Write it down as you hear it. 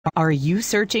Are you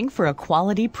searching for a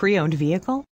quality pre-owned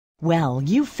vehicle? Well,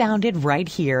 you found it right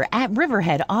here at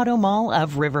Riverhead Automall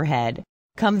of Riverhead.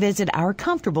 Come visit our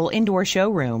comfortable indoor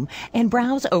showroom and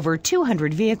browse over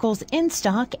 200 vehicles in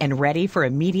stock and ready for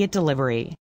immediate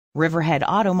delivery. Riverhead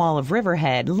Automall of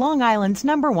Riverhead, Long Island's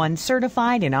 #1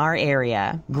 certified in our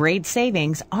area. Great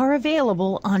savings are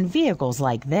available on vehicles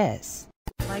like this.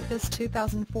 Like this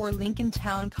 2004 Lincoln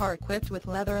Town Car equipped with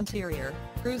leather interior,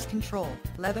 cruise control,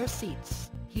 leather seats,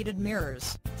 heated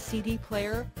mirrors, CD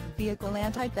player, vehicle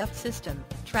anti-theft system,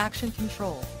 traction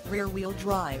control, rear-wheel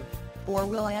drive,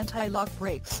 4-wheel anti-lock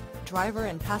brakes, driver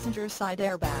and passenger side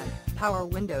airbag, power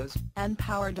windows, and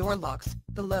power door locks.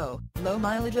 The low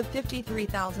mileage of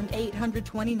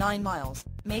 53,829 miles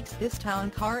makes this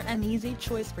town car an easy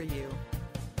choice for you.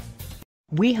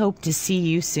 We hope to see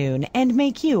you soon and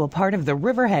make you a part of the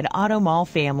Riverhead Automall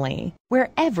family, where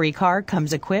every car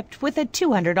comes equipped with a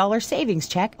 $200 savings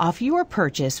check off your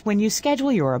purchase when you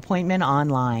schedule your appointment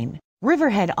online.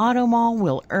 Riverhead Automall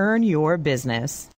will earn your business.